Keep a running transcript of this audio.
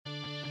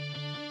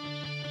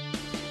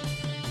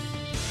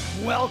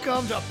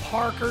Welcome to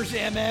Parker's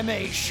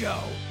MMA Show.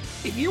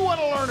 If you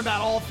want to learn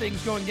about all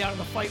things going down in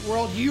the fight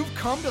world, you've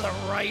come to the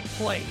right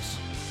place.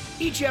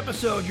 Each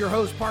episode, your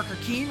host Parker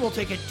Keene will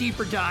take a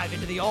deeper dive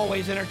into the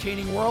always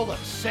entertaining world of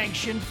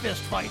sanctioned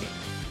fist fighting.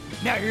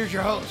 Now here's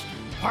your host,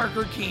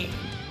 Parker Keene.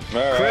 All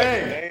right.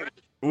 Craig,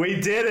 we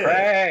did it.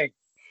 Craig,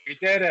 we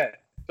did it.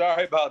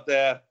 Sorry about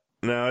that.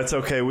 No, it's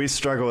okay. We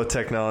struggle with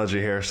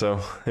technology here,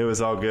 so it was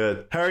all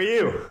good. How are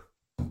you?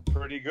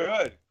 Pretty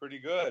good. Pretty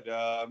good.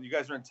 You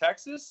guys are in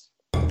Texas?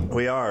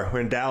 We are.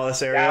 We're in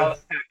Dallas area.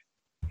 Dallas.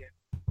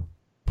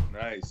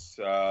 Nice.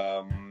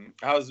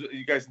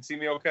 You guys can see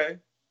me okay?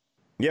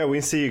 Yeah, we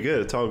can see you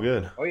good. It's all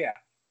good. Oh, yeah.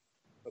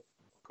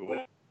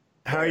 Cool.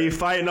 How are you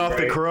fighting off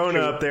the corona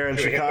up there in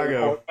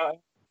Chicago?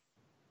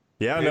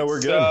 Yeah, no,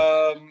 we're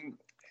good.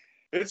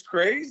 It's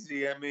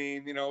crazy. I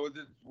mean, you know,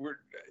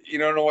 you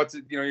don't know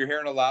you're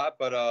hearing a lot,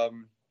 but,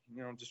 I'm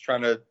just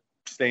trying to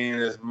stay in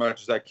as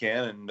much as I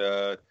can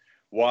and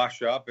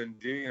wash up and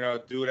do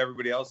what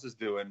everybody else is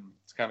doing.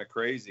 It's kind of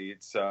crazy.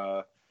 It's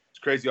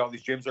crazy. All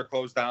these gyms are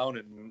closed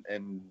down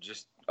and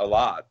just a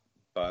lot,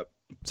 but.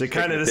 Is it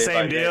kind of the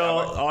same deal?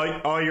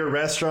 All your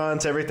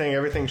restaurants,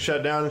 everything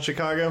shut down in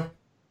Chicago?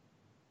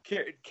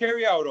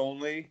 Carry out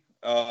only.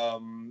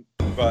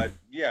 But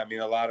yeah, I mean,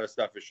 a lot of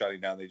stuff is shutting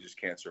down. They just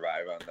can't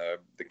survive on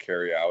the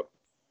carry out.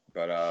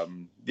 But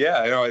yeah,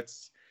 I know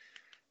it's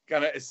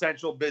kind of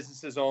essential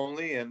businesses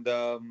only. And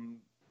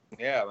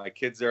yeah, my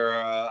kids are,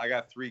 I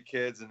got 3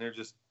 kids and they're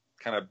just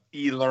kind of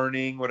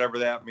e-learning, whatever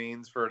that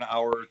means, for an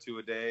hour or 2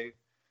 a day.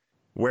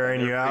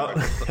 Wearing you out?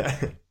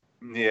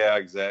 Yeah,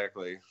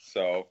 exactly.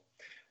 So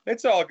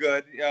it's all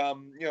good.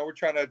 We're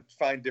trying to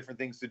find different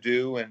things to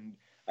do. And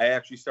I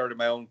actually started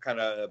my own kind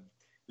of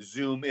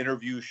Zoom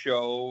interview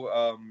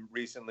show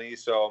recently.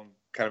 So I'm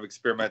kind of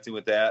experimenting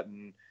with that.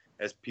 And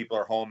as people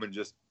are home and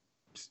just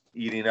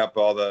eating up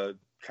all the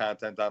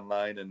content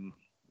online and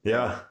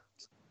yeah.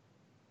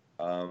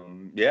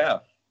 Yeah.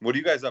 What are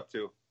you guys up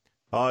to?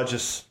 Oh,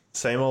 just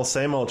same old,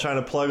 trying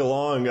to plug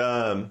along.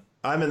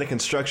 I'm in the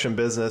construction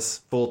business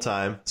full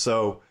time.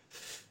 So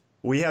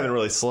we haven't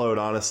really slowed,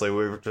 honestly.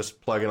 We're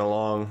just plugging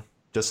along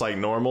just like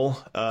normal.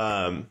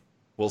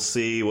 We'll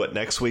see what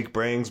next week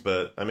brings.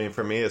 But, I mean,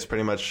 for me, it's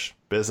pretty much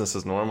business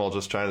as normal,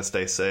 just trying to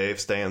stay safe,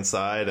 stay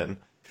inside. And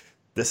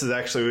this is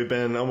actually, we've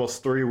been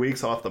almost 3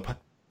 weeks off the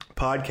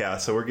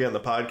podcast. So we're getting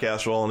the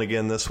podcast rolling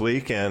again this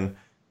week. And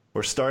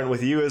we're starting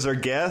with you as our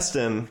guest.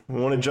 And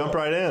we want to jump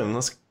right in.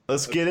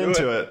 Let's get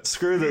into it.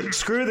 Screw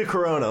the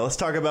corona. Let's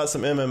talk about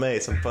some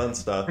MMA, some fun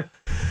stuff.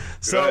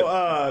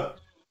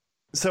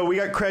 So we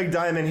got Craig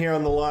Diamond here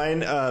on the line,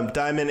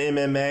 Diamond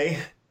MMA.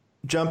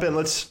 Jump in.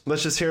 Let's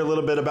just hear a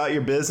little bit about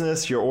your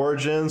business, your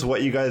origins,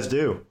 what you guys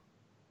do.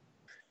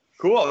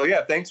 Cool.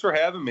 Yeah. Thanks for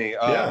having me.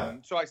 Yeah.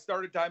 So I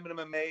started Diamond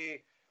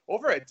MMA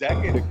over a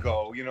decade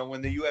ago,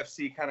 when the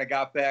UFC kind of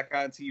got back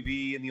on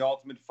TV and the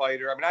Ultimate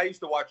Fighter. I mean, I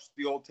used to watch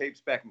the old tapes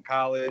back in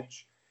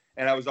college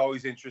and I was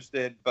always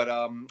interested, but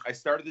I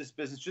started this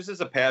business just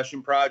as a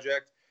passion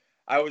project.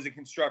 I was in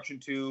construction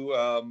too.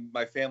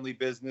 My family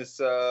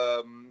business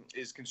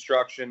is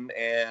construction,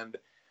 and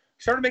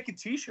started making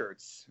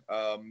T-shirts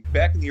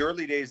back in the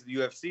early days of the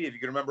UFC. If you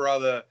can remember all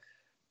the,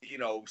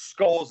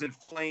 skulls and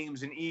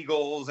flames and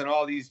eagles and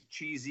all these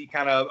cheesy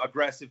kind of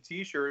aggressive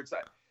T-shirts,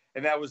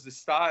 and that was the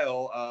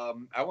style.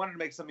 I wanted to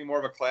make something more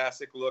of a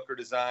classic look or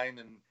design,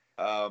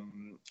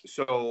 and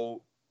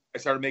so I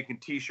started making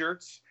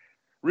T-shirts.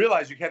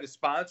 Realized you had to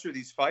sponsor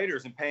these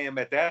fighters and pay them.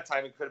 At that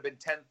time, it could have been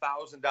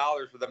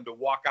 $10,000 for them to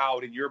walk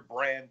out in your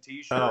brand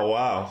T-shirt. Oh,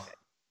 wow.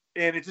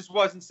 And it just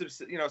wasn't,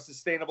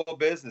 sustainable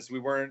business. We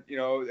weren't,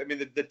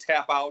 the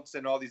tap outs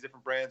and all these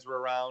different brands were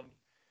around.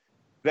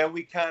 Then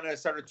we kind of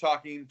started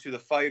talking to the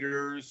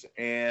fighters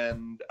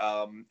and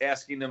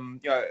asking them,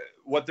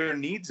 what their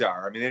needs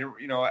are. I mean,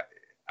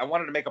 I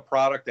wanted to make a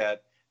product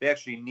that they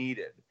actually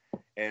needed.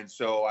 And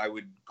so I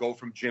would go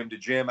from gym to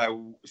gym. I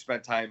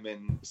spent time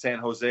in San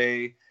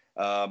Jose,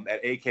 at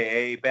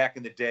AKA back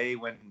in the day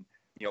when,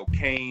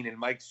 Kane and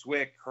Mike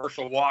Swick,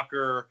 Herschel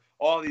Walker,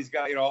 all these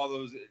guys, all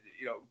those,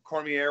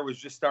 Cormier was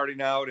just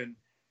starting out, and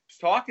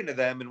just talking to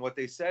them. And what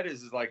they said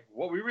is like,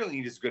 what we really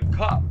need is a good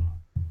cup,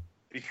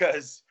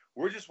 because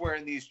we're just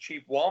wearing these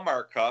cheap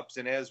Walmart cups.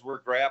 And as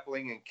we're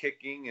grappling and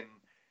kicking and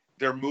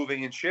they're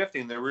moving and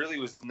shifting, there really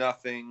was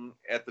nothing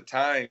at the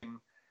time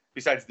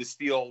besides the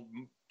steel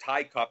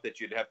tie cup that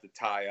you'd have to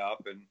tie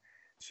up. And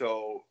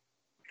so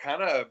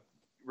kind of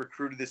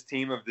recruited this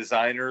team of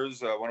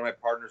designers. One of my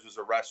partners was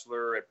a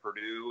wrestler at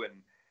Purdue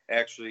and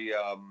actually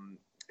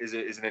is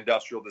an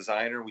industrial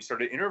designer. We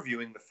started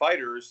interviewing the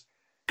fighters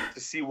to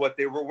see what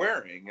they were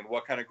wearing and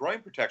what kind of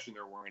groin protection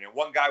they're wearing. And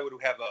one guy would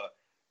have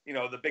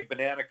the big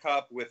banana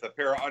cup with a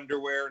pair of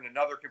underwear and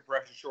another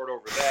compression short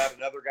over that.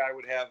 Another guy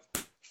would have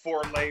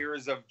 4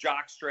 layers of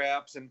jock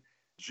straps, and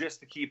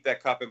just to keep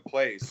that cup in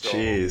place. So,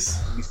 jeez.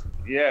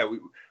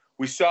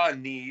 We saw a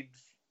need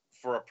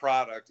for a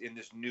product in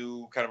this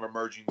new kind of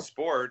emerging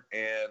sport,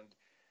 and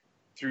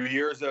through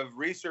years of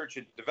research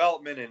and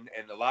development and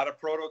a lot of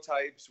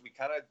prototypes, we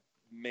kind of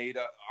made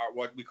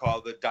what we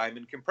call the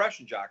Diamond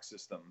compression jock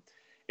system.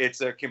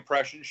 It's a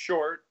compression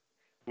short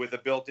with a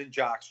built-in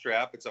jock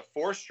strap. It's a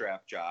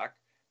 4-strap jock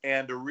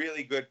and a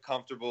really good,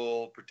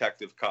 comfortable,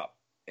 protective cup.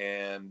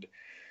 And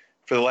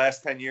for the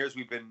last 10 years,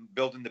 we've been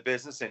building the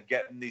business and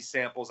getting these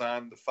samples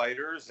on the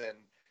fighters. And,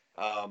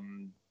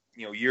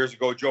 years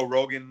ago, Joe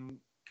Rogan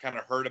kind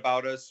of heard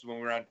about us when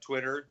we were on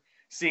Twitter,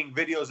 seeing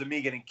videos of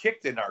me getting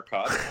kicked in our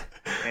cup.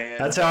 And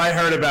that's how I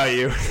heard about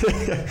you.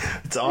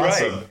 It's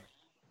awesome. Right.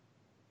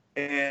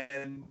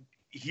 And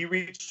he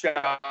reached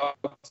out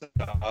to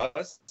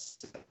us.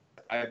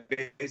 I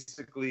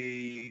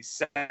basically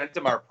sent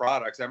him our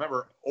products. I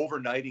remember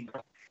overnighting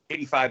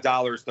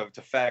 $85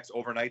 to fax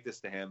overnight this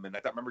to him, and I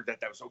remember that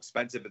was so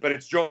expensive. But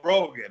it's Joe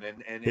Rogan,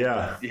 and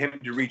him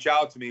to reach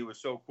out to me was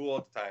so cool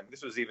at the time.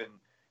 This was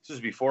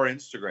before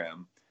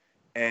Instagram,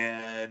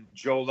 and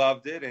Joe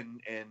loved it, and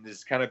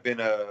has kind of been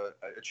a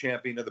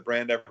champion of the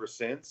brand ever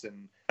since.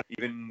 And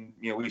even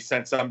we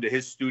sent some to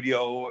his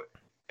studio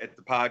at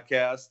the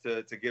podcast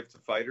to give to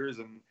fighters,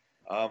 and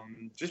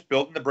just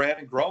building the brand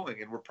and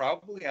growing. And we're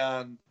probably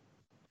on,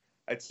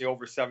 I'd say,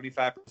 over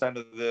 75%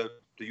 of the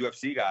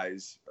UFC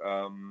guys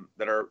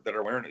that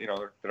are wearing it,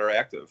 that are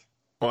active.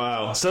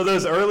 Wow. So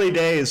those early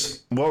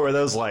days, what were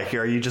those like?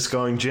 Are you just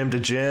going gym to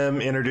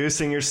gym,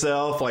 introducing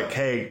yourself? Like,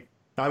 hey,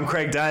 I'm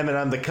Craig Diamond.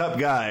 I'm the cup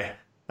guy.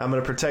 I'm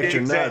going to protect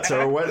your nuts.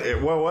 Or what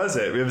was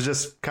it? It was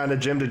just kind of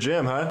gym to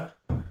gym, huh?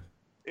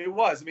 It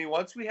was. I mean,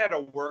 once we had a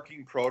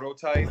working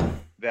prototype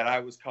that I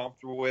was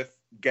comfortable with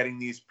getting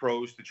these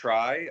pros to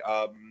try,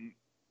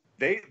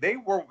 they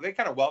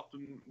kind of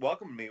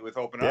welcomed me with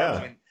open arms.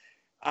 I mean,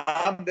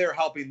 I'm there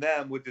helping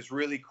them with this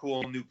really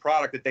cool new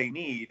product that they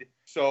need.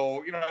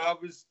 So, I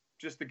was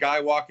just the guy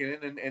walking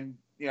in, and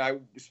I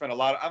spent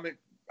I'm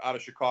out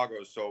of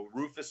Chicago, so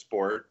Rufus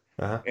Sport,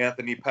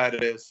 Anthony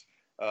Pettis,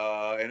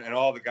 and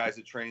all the guys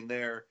that train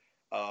there.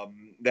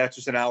 That's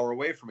just an hour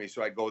away from me,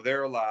 so I go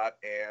there a lot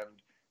and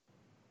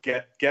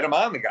get them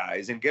on the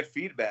guys and get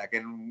feedback.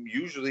 And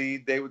usually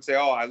they would say,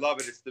 "Oh, I love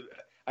it.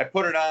 I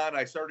put it on.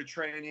 I started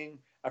training.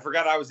 I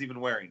forgot I was even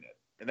wearing it."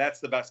 And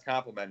that's the best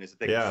compliment, is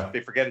that they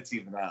forget it's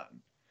even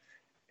on.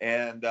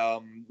 And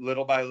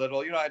little by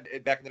little,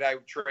 back in the day, I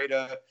would trade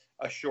a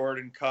short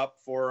and cup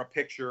for a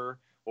picture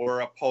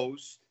or a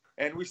post,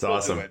 and we still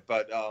do it.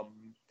 But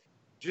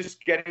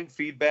just getting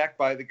feedback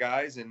by the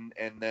guys, and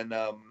then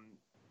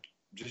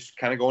just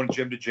kind of going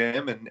gym to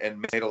gym,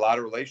 and made a lot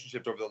of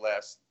relationships over the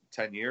last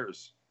 10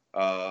 years,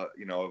 of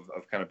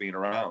kind of being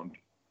around.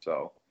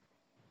 So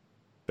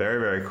very,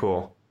 very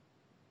cool.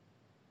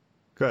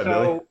 Good.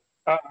 So,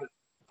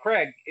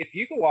 Craig, if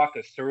you could walk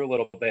us through a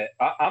little bit,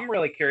 I'm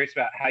really curious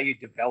about how you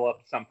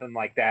develop something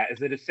like that.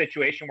 Is it a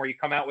situation where you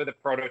come out with a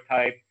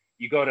prototype,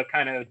 you go to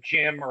kind of a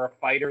gym or a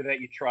fighter that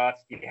you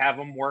trust, you have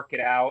them work it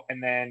out,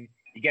 and then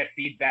you get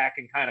feedback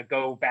and kind of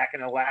go back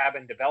in the lab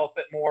and develop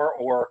it more?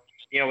 Or,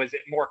 is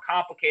it more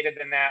complicated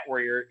than that,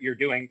 where you're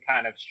doing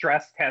kind of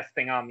stress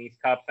testing on these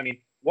cups? I mean,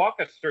 walk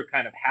us through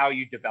kind of how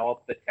you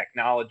develop the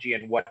technology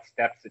and what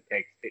steps it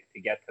takes to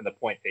get to the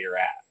point that you're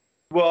at.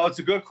 Well, it's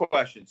a good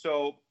question.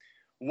 So,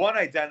 one,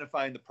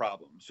 identifying the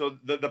problem. So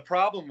the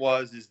problem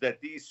is that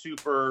these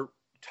super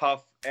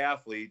tough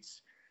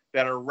athletes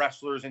that are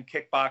wrestlers and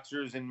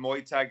kickboxers and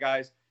Muay Thai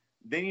guys,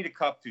 they need a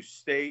cup to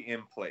stay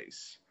in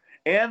place.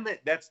 And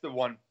that's the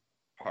one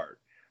part.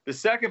 The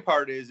second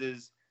part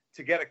is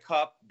to get a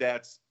cup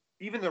that's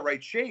even the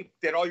right shape,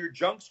 that all your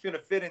junk's going to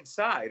fit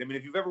inside. I mean,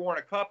 if you've ever worn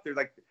a cup, they're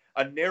like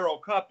a narrow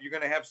cup, you're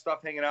going to have stuff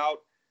hanging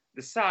out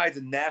the sides,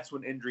 and that's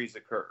when injuries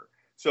occur.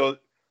 So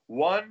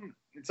one,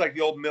 it's like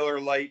the old Miller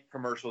Lite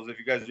commercials, if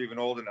you guys are even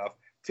old enough.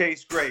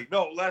 Tastes great.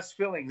 No, less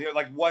filling. They're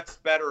like, what's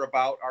better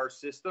about our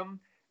system?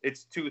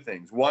 It's two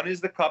things. One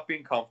is the cup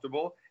being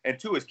comfortable, and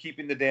two is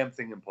keeping the damn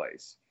thing in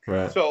place.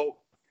 Right. So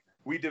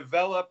we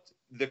developed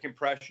the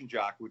compression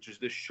jock, which is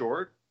the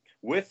short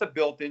with a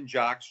built-in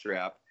jock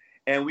strap.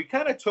 And we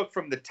kind of took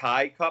from the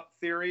tie cup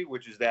theory,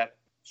 which is that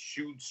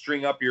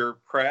string up your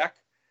crack,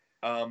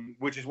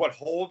 which is what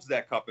holds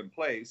that cup in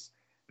place.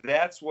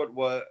 That's what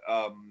was,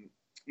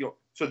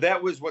 so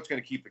that was what's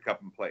going to keep the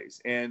cup in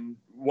place. And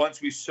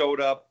once we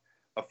sewed up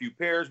a few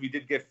pairs, we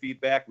did get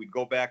feedback. We'd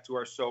go back to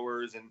our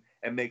sewers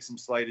and make some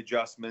slight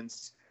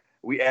adjustments.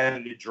 We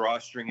added a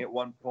drawstring at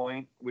one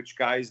point, which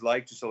guys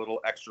like, just a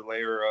little extra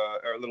layer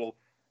or a little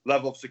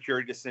level of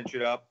security to cinch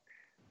it up.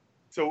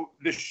 So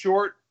the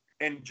short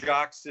and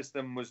jock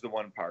system was the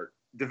one part.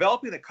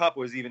 Developing the cup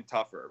was even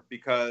tougher,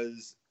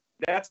 because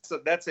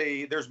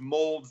there's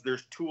molds,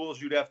 there's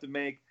tools you'd have to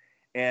make.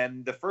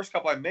 And the first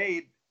couple I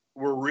made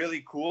were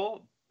really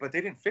cool, but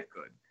they didn't fit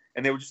good.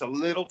 And they were just a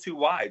little too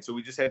wide. So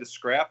we just had to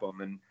scrap them.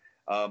 And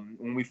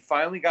when we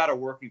finally got a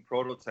working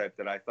prototype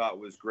that I thought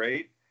was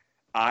great,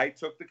 I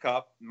took the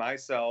cup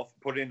myself,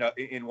 put it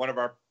in one of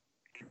our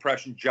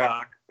compression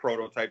jock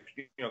prototypes,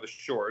 the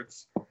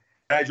shorts.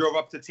 And I drove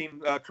up to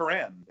Team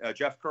Karan,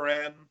 Jeff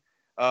Karan,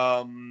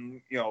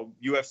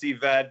 UFC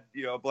vet,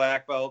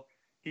 black belt.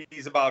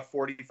 He's about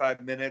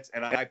 45 minutes.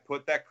 And I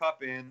put that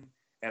cup in,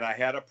 and I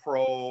had a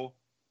pro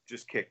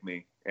just kick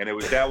me. And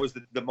that was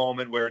the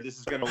moment where this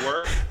is going to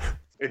work.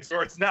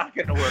 it's not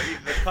going to work.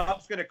 Either the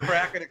cup's going to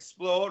crack and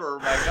explode, or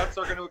my nuts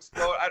are going to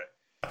explode.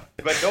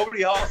 But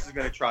nobody else is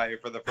going to try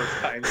it for the first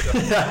time.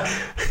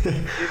 So,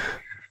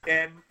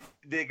 and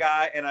the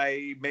guy, and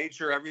I made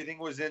sure everything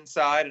was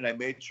inside, and I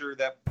made sure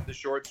that the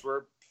shorts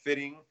were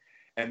fitting.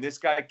 And this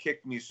guy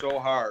kicked me so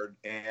hard,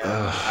 and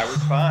I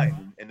was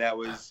fine. And that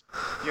was,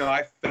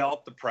 I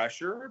felt the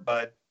pressure,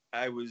 but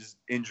I was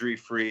injury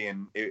free,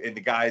 and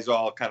the guys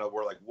all kind of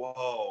were like,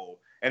 "Whoa!"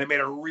 And it made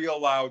a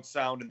real loud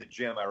sound in the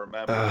gym. I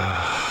remember.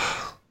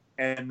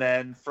 And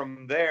then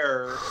from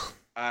there,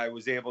 I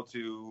was able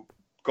to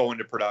go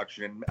into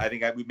production. I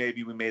think we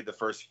made the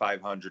first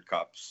 500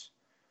 cups,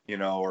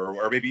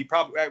 or maybe we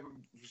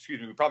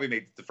probably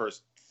made the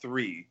first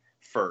 3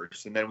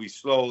 first, and then we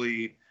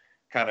slowly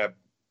kind of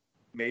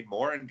made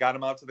more and got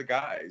them out to the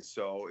guys.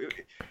 So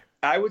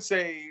I would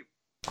say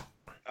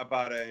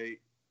about a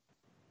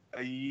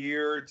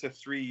year to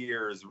 3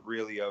 years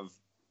really of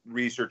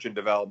research and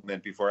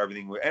development before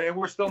everything. And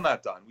we're still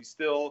not done. We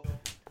still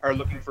are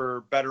looking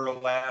for better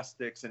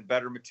elastics and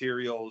better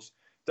materials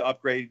to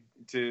upgrade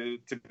to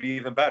be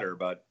even better.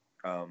 But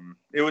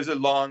it was a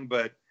long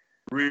but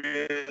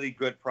really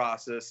good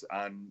process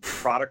on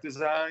product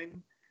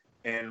design,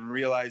 and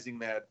realizing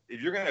that if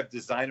you're going to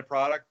design a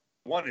product,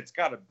 one, it's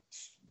got to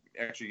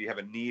actually have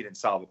a need and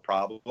solve a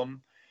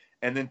problem.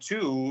 And then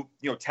 2,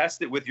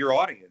 test it with your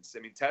audience.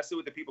 I mean, test it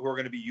with the people who are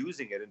going to be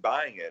using it and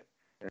buying it.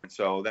 And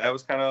so that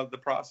was kind of the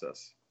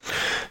process.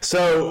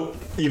 So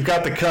you've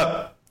got the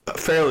cup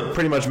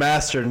pretty much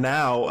mastered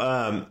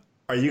now.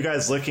 Are you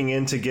guys looking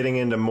into getting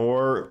into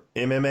more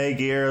MMA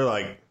gear,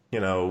 like,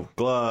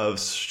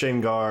 gloves,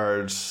 shin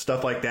guards,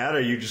 stuff like that? Or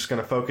are you just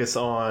going to focus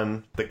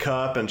on the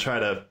cup and try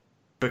to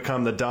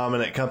become the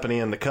dominant company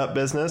in the cup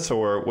business,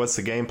 or what's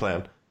the game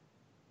plan?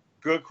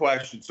 Good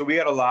question. So we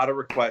had a lot of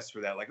requests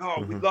for that. Like,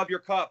 we love your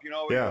cup.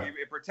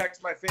 It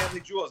protects my family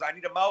jewels. I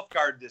need a mouth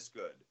guard this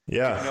good.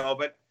 Yeah.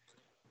 But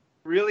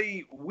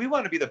really, we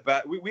want to be the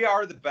best. We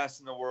are the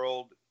best in the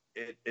world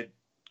at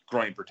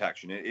groin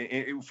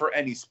protection for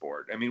any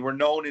sport. I mean, we're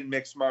known in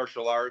mixed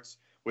martial arts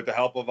with the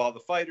help of all the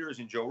fighters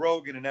and Joe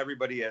Rogan and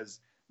everybody as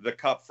the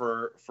cup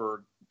for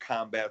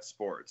combat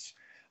sports.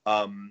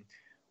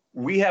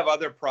 We have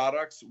other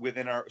products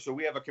within so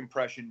we have a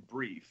compression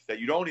brief that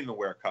you don't even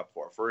wear a cup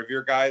for if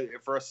you're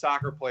for a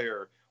soccer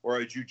player or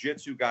a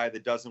jiu-jitsu guy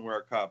that doesn't wear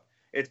a cup.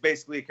 It's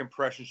basically a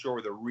compression short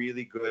with a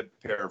really good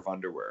pair of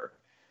underwear.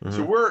 Mm-hmm.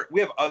 So we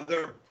have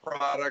other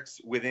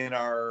products within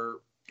our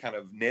kind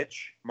of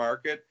niche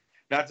market.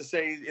 Not to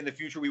say in the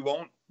future we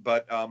won't,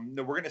 but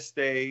we're going to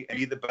stay and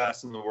be the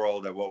best in the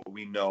world at what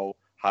we know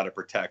how to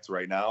protect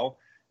right now.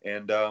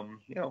 And,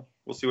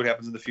 we'll see what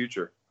happens in the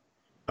future.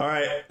 All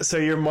right. So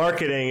your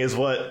marketing is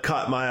what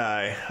caught my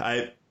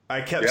eye.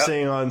 I kept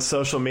seeing on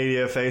social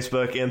media,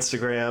 Facebook,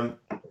 Instagram,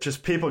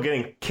 just people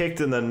getting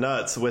kicked in the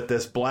nuts with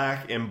this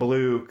black and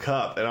blue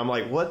cup. And I'm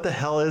like, what the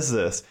hell is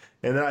this?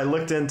 And then I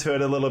looked into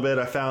it a little bit.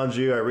 I found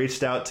you. I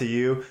reached out to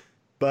you.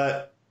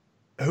 But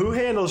who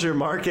handles your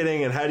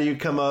marketing, and how do you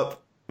come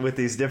up with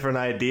these different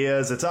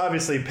ideas? It's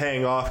obviously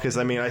paying off, because,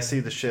 I see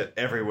the shit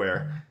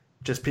everywhere.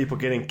 Just people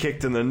getting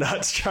kicked in the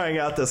nuts trying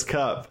out this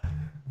cup.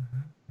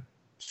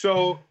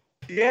 So,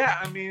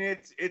 yeah,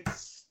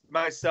 it's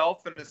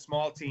myself and a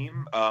small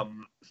team.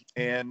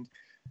 And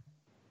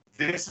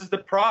this is the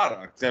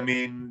product.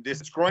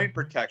 This is groin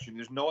protection.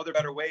 There's no other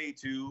better way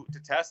to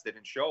test it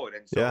and show it.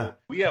 And so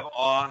we have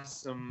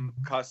awesome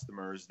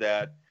customers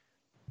that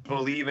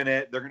believe in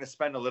it. They're going to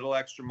spend a little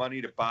extra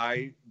money to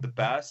buy the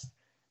best,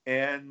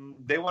 and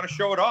they want to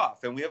show it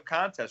off. And we have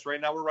contests.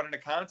 Right now we're running a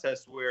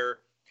contest where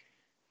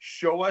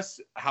show us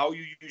how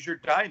you use your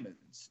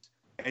diamonds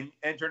and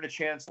enter in a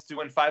chance to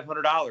win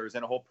 $500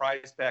 and a whole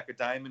prize pack of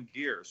diamond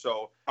gear.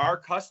 So our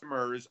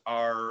customers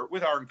are,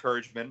 with our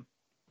encouragement,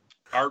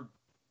 are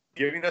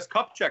giving us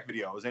cup check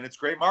videos, and it's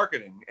great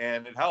marketing,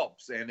 and it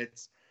helps, and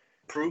it's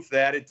proof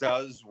that it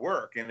does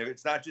work. And if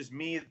it's not just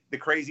me, the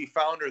crazy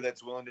founder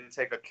that's willing to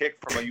take a kick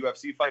from a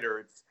UFC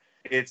fighter,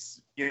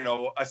 it's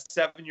a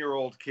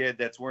 7-year-old kid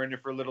that's wearing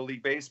it for Little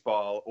League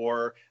Baseball,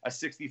 or a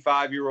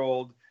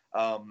 65-year-old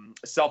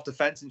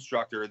self-defense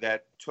instructor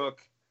that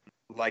took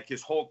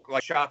his whole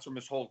shots from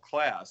his whole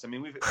class.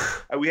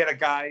 We had a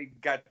guy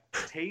got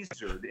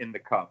tasered in the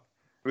cup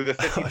with a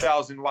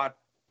 50,000 watt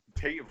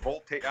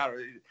volt.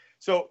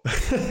 So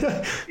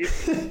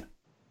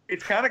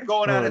it's kind of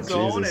going on its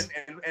own,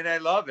 and I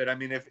love it.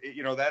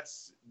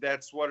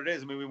 That's what it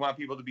is. We want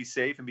people to be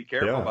safe and be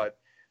careful, but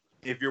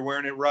if you're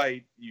wearing it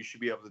right, you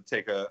should be able to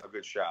take a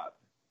good shot.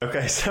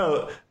 Okay,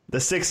 so the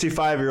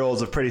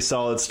 65-year-old's a pretty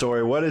solid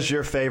story. What is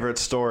your favorite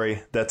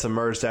story that's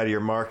emerged out of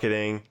your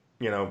marketing,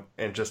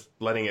 and just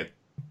letting it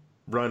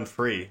run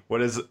free?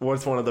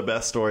 What's one of the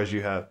best stories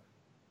you have?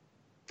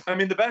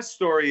 The best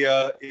story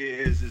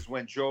is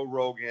when Joe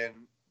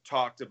Rogan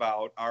talked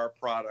about our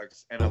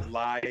products in a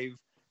live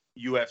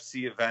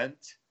UFC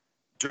event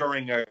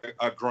during a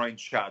groin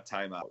shot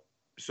timeout.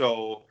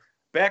 So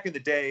back in the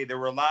day, there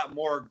were a lot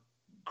more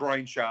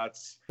groin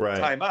shots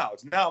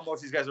timeouts. Now most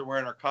of these guys are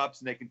wearing our cups,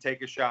 and they can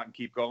take a shot and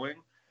keep going.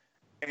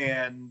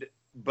 And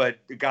but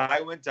the guy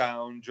went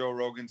down. Joe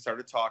Rogan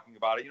started talking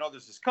about it.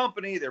 There's this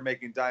company. They're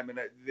making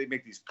they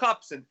make these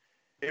cups, and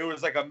it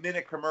was like a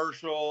minute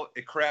commercial.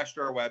 It crashed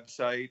our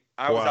website.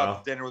 I was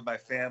out to dinner with my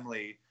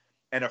family,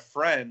 and a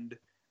friend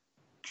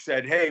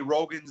said, "Hey,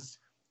 Rogan's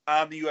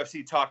on the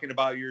UFC talking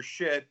about your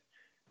shit.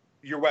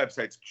 Your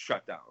website's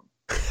shut down."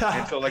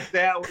 And so like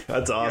that was,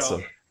 that's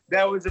awesome.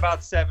 That was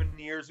about 7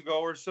 years ago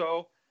or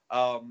so.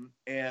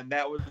 And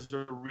that was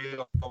a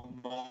real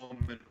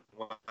moment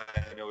when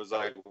it was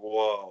like,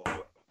 whoa.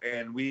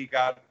 And we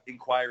got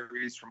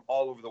inquiries from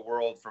all over the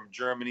world, from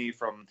Germany,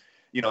 from,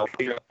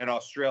 and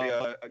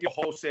Australia,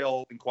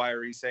 wholesale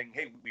inquiries saying,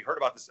 hey, we heard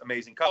about this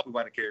amazing cup. We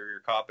want to carry your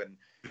cup. And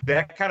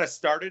that kind of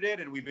started it.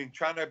 And we've been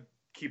trying to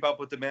keep up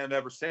with demand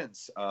ever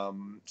since.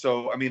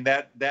 So, I mean,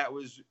 that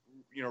was,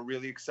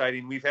 really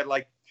exciting. We've had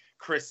like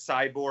Chris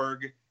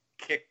Cyborg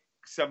kick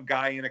some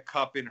guy in a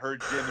cup in her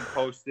gym and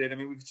post it. I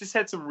mean, we've just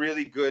had some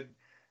really good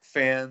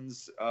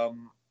fans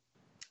and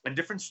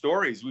different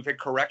stories. We've had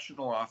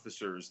correctional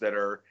officers that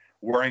are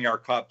wearing our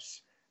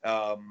cups,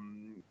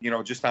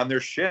 just on their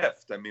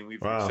shift. I mean,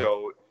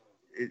 a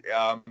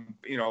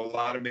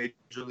lot of Major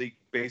League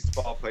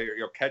Baseball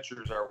players,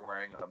 catchers are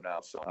wearing them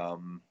now.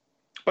 So,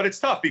 but it's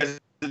tough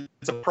because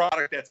it's a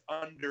product that's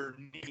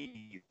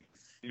underneath.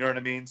 You know what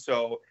I mean?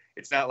 So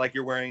it's not like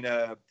you're wearing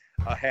a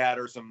hat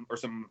or some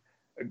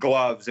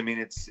gloves. I mean,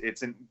 it's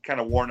kind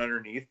of worn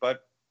underneath,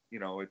 but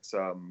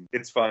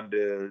it's fun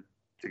to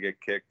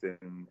get kicked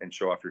and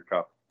show off your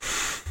cup.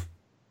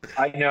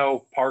 I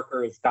know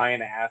Parker is dying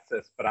to ask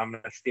this, but I'm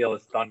going to steal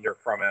his thunder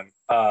from him.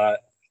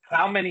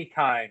 How many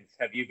times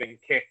have you been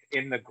kicked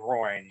in the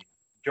groin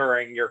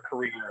during your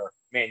career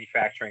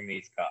manufacturing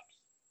these cups?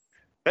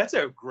 That's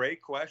a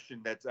great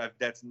question.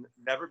 That's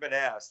never been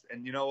asked.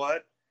 And you know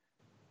what?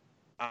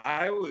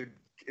 I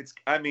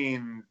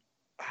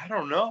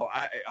don't know.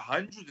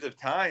 Hundreds of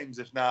times,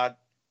 if not.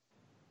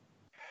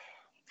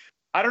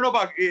 I don't know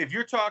about if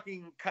you're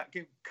talking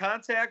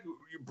contact,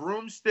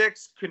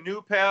 broomsticks,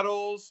 canoe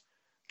paddles,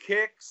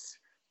 kicks,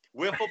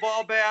 wiffle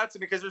ball bats,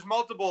 because there's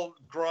multiple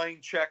groin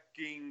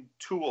checking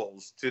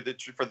tools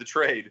for the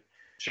trade.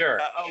 Sure,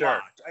 a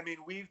lot. I mean,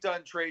 we've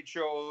done trade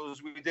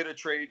shows. We did a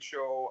trade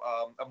show,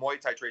 a Muay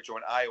Thai trade show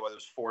in Iowa. There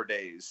was 4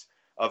 days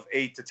of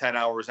 8 to 10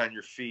 hours on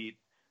your feet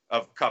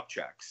of cup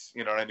checks.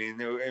 You know what I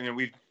mean?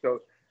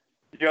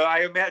 I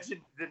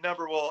imagine the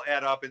number will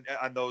add up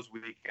on those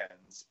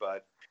weekends,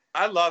 but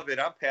I love it.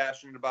 I'm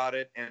passionate about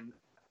it, and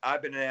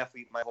I've been an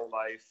athlete my whole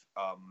life.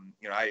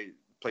 I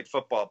played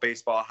football,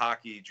 baseball,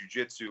 hockey,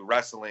 jiu-jitsu,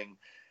 wrestling,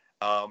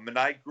 and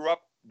I grew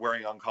up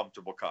wearing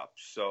uncomfortable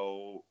cups.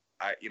 So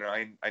I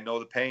know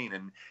the pain,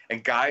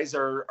 and guys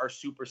are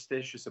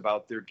superstitious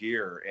about their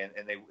gear,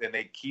 and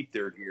they keep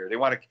their gear.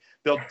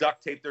 They'll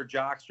duct tape their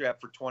jock strap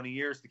for 20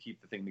 years to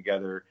keep the thing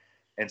together,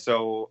 and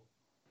so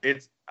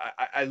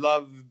I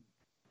love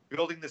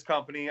building this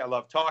company. I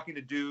love talking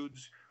to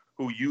dudes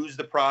who use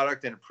the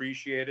product and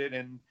appreciate it,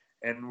 and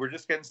we're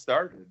just getting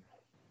started.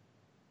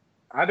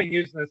 I've been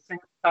using the same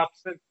cup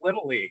since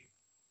Little League,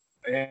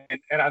 and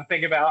I'm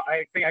thinking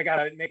I think I got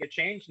to make a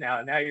change now.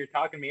 And now you're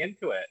talking me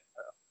into it.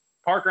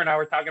 Parker and I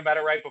were talking about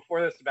it right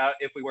before this about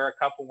if we wear a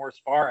cup when we're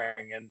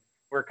sparring, and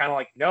we're kind of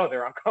like, no,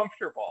 they're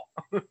uncomfortable.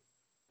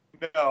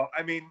 No,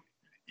 I mean,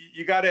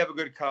 you got to have a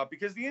good cup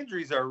because the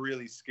injuries are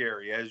really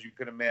scary, as you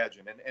can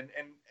imagine, and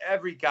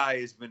every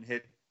guy has been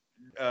hit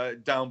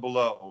down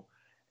below,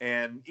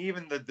 and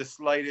even the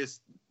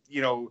slightest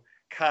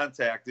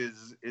contact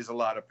is a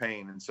lot of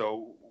pain. And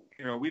so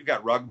we've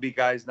got rugby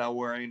guys now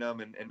wearing them,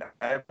 and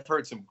I've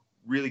heard some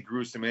really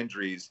gruesome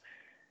injuries.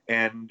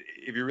 And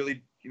if you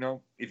really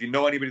if you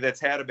know anybody that's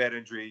had a bad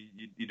injury,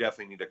 you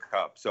definitely need a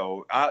cup.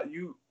 So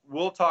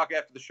we'll talk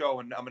after the show,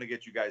 and I'm going to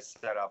get you guys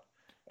set up,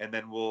 and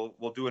then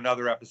we'll do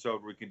another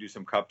episode where we can do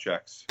some cup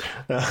checks.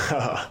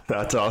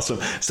 That's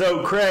awesome.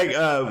 So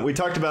Craig, we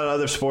talked about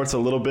other sports a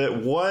little bit.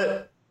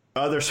 What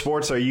other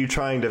sports are you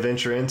trying to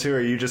venture into?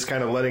 Are you just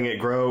kind of letting it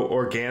grow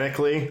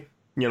organically,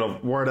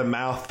 word of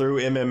mouth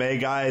through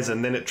MMA guys,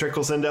 and then it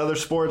trickles into other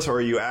sports? Or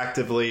are you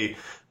actively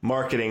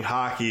marketing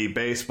hockey,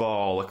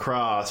 baseball,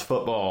 lacrosse,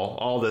 football,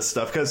 all this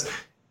stuff? Because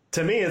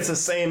to me, it's the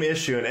same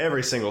issue in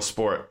every single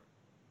sport.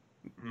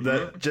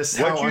 That just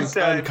how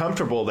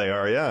uncomfortable they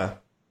are. Yeah.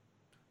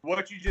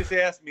 What you just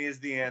asked me is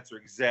the answer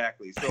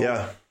exactly.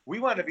 So we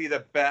want to be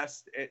the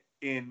best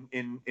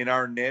in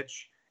our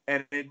niche,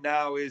 and it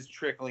now is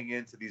trickling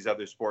into these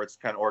other sports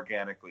kind of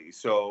organically.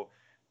 So,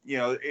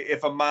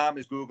 if a mom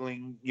is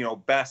Googling,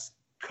 best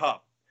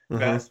cup,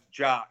 best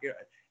jock,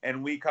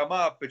 and we come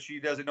up, but she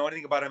doesn't know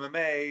anything about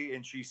MMA,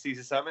 and she sees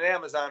us on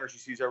Amazon or she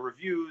sees our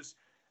reviews,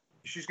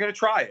 she's going to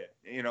try it,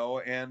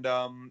 and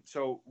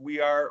so we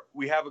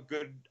have a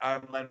good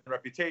online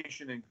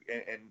reputation and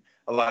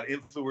a lot of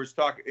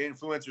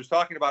influencers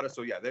talking about it.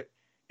 So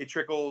it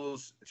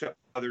trickles to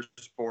other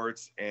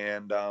sports,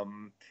 and a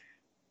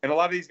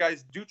lot of these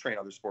guys do train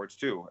other sports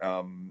too.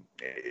 And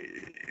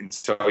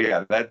so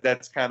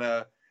that's kind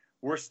of,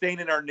 we're staying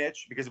in our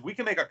niche, because if we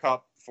can make a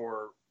cup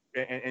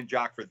and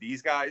jock for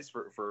these guys,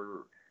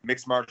 for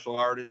mixed martial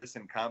artists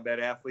and combat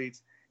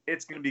athletes,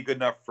 it's going to be good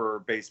enough for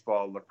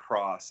baseball,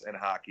 lacrosse, and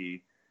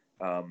hockey.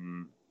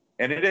 And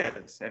it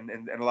is.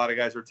 And a lot of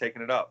guys are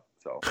taking it up.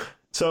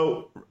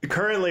 So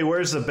currently,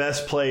 where's the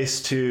best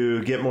place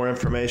to get more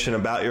information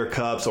about your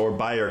cups or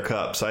buy your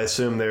cups? I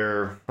assume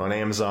they're on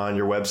Amazon,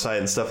 your website,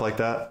 and stuff like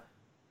that.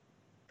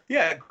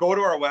 Yeah, go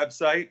to our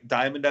website,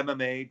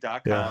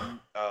 diamondmma.com.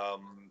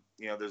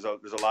 Yeah. There's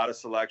a lot of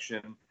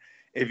selection.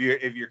 If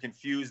you're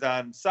confused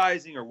on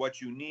sizing or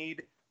what you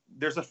need,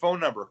 there's a phone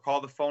number.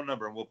 Call the phone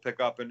number, and we'll pick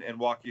up and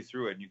walk you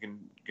through it. You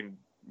can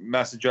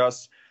message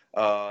us,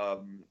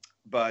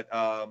 but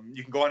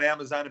you can go on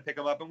Amazon and pick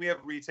them up. And we have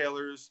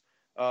retailers.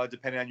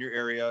 Depending on your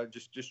area,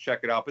 just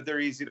check it out. But they're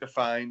easy to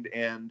find,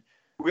 and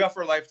we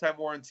offer a lifetime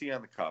warranty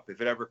on the cup.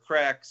 If it ever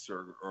cracks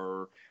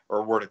or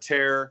were to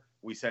tear,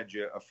 we send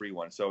you a free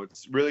one. So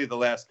it's really the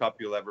last cup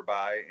you'll ever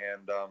buy.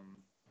 And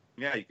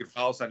you can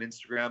follow us on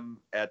Instagram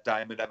at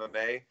Diamond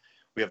MMA.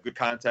 We have good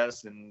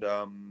contests, and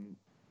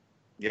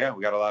we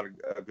got a lot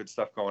of good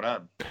stuff going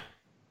on.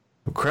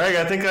 Craig,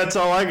 I think that's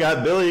all I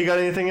got. Billy, you got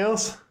anything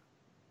else?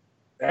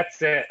 That's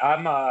it.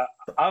 I've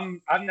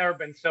never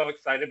been so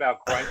excited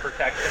about groin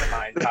protection in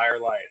my entire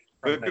life.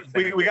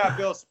 We got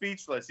Bill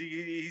speechless.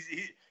 He's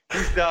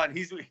done.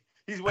 He's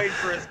waiting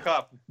for his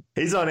cup.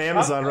 He's on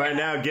Amazon right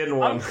now getting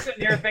one. I'm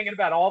sitting here thinking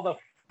about all the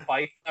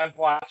fights I've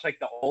watched, like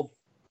the old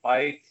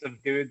fights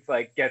of dudes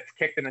like gets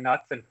kicked in the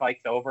nuts and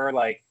fights over,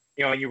 like,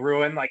 and you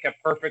ruin like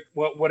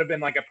what would have been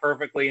like a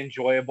perfectly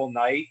enjoyable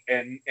night,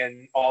 and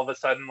all of a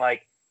sudden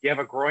like you have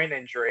a groin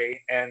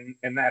injury and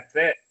that's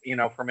it,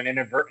 from an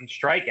inadvertent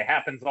strike. It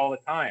happens all the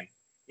time.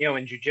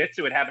 In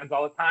jiu-jitsu, it happens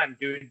all the time.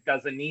 Dude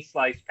does a knee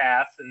slice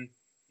pass and,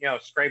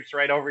 scrapes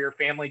right over your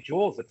family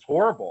jewels. It's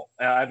horrible.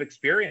 I've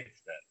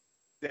experienced it.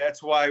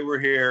 That's why we're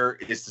here,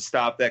 is to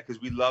stop that,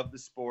 because we love the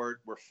sport.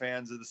 We're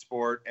fans of the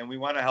sport, and we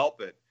want to help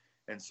it.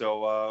 And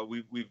so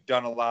we've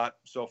done a lot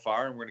so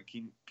far, and we're going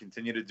to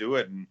continue to do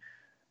it. And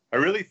I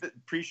really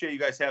appreciate you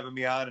guys having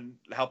me on and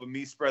helping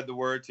me spread the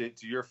word to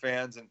your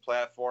fans and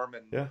platform.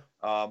 And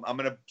I'm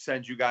going to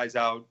send you guys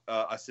out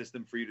a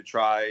system for you to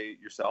try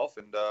yourself,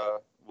 and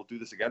we'll do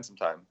this again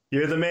sometime.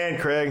 You're the man,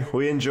 Craig.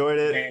 We enjoyed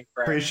it.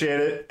 Appreciate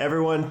it.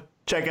 Everyone,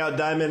 check out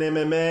Diamond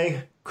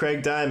MMA.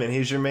 Craig Diamond,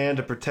 he's your man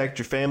to protect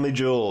your family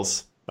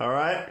jewels. All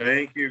right?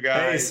 Thank you,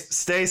 guys. Hey,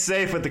 stay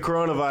safe with the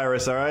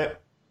coronavirus, all right?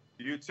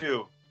 You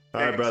too.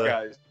 All right, brother.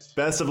 Guys.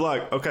 Best of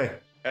luck. Okay.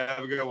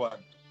 Have a good one.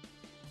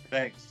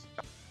 Thanks.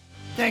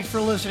 Thanks for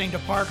listening to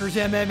Parker's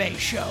MMA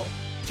Show.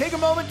 Take a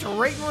moment to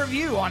rate and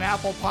review on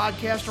Apple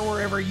Podcast or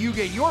wherever you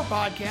get your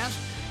podcast,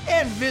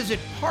 and visit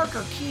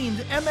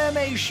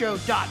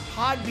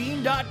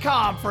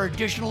ParkerKeen'sMMAShow.podbean.com for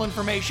additional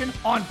information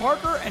on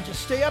Parker and to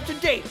stay up to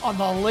date on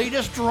the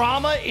latest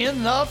drama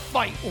in the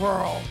fight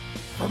world.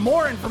 For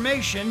more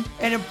information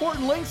and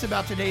important links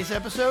about today's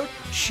episode,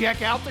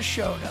 check out the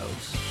show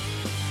notes.